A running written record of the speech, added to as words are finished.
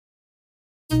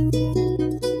All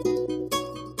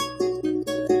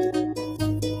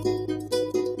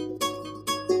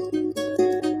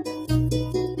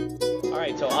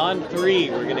right, so on three,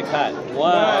 we're going to cut.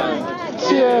 1,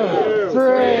 2, 3.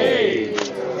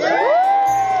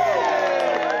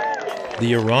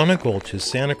 The Arana Gulch is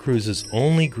Santa Cruz's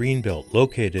only greenbelt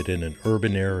located in an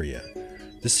urban area.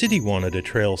 The city wanted a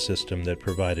trail system that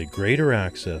provided greater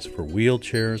access for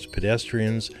wheelchairs,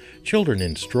 pedestrians, children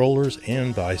in strollers,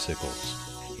 and bicycles.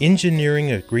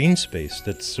 Engineering a green space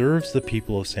that serves the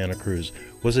people of Santa Cruz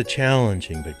was a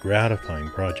challenging but gratifying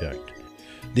project.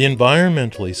 The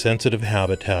environmentally sensitive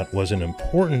habitat was an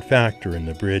important factor in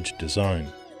the bridge design.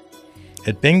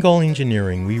 At Bengal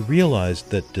Engineering, we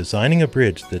realized that designing a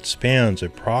bridge that spans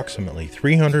approximately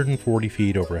 340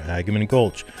 feet over Hagemann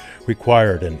Gulch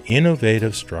required an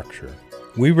innovative structure.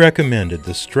 We recommended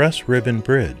the Stress Ribbon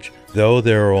Bridge. Though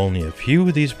there are only a few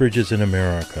of these bridges in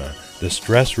America, the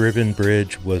Stress Ribbon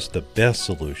Bridge was the best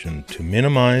solution to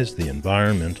minimize the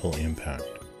environmental impact.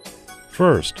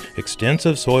 First,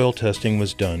 extensive soil testing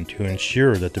was done to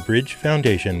ensure that the bridge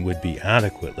foundation would be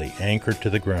adequately anchored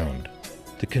to the ground.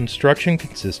 The construction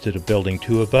consisted of building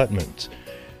 2 abutments,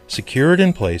 secured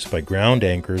in place by ground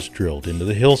anchors drilled into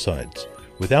the hillsides.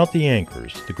 Without the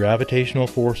anchors, the gravitational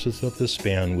forces of the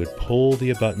span would pull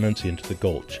the abutments into the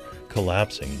gulch,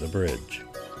 collapsing the bridge.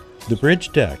 The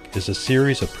bridge deck is a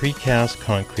series of precast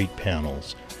concrete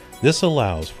panels. This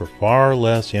allows for far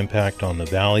less impact on the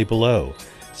valley below,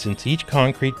 since each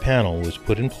concrete panel was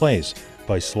put in place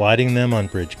by sliding them on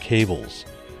bridge cables.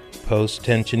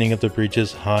 Post-tensioning of the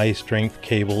bridge's high-strength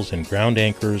cables and ground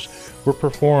anchors were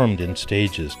performed in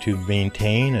stages to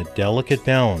maintain a delicate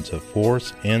balance of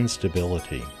force and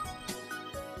stability.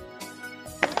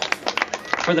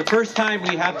 For the first time,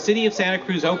 we have City of Santa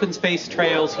Cruz open space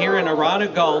trails here in Arana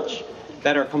Gulch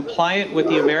that are compliant with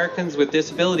the Americans with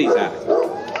Disabilities Act.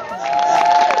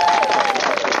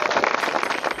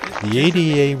 The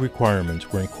ADA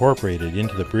requirements were incorporated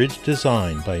into the bridge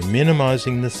design by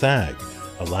minimizing the sag,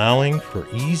 allowing for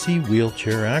easy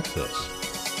wheelchair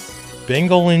access.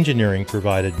 Bengal Engineering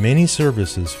provided many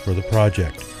services for the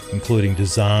project, including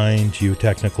design,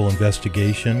 geotechnical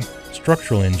investigation,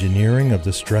 structural engineering of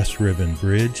the Stress Ribbon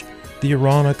Bridge, the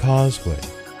Arana Causeway,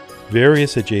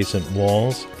 various adjacent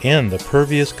walls, and the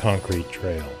pervious concrete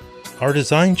trail. Our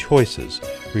design choices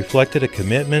reflected a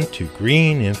commitment to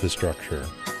green infrastructure.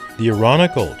 The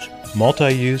Arana Gulch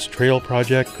multi-use trail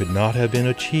project could not have been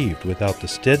achieved without the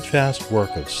steadfast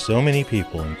work of so many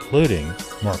people, including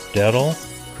Mark Dettel,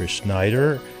 Chris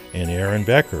Schneider, and Aaron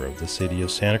Becker of the City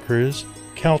of Santa Cruz,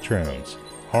 Caltrans,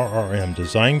 RRM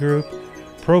Design Group,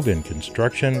 Probin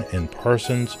Construction, and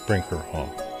Parsons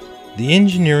Brinkerhoff. The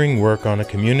engineering work on a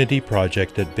community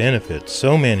project that benefits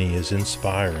so many is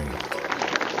inspiring.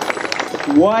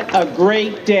 What a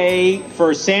great day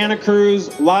for Santa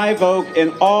Cruz, Live Oak,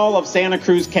 and all of Santa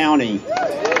Cruz County.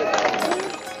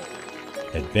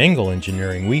 At Bengal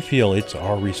Engineering, we feel it's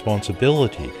our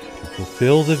responsibility to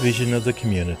fulfill the vision of the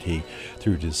community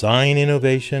through design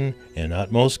innovation and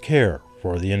utmost care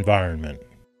for the environment.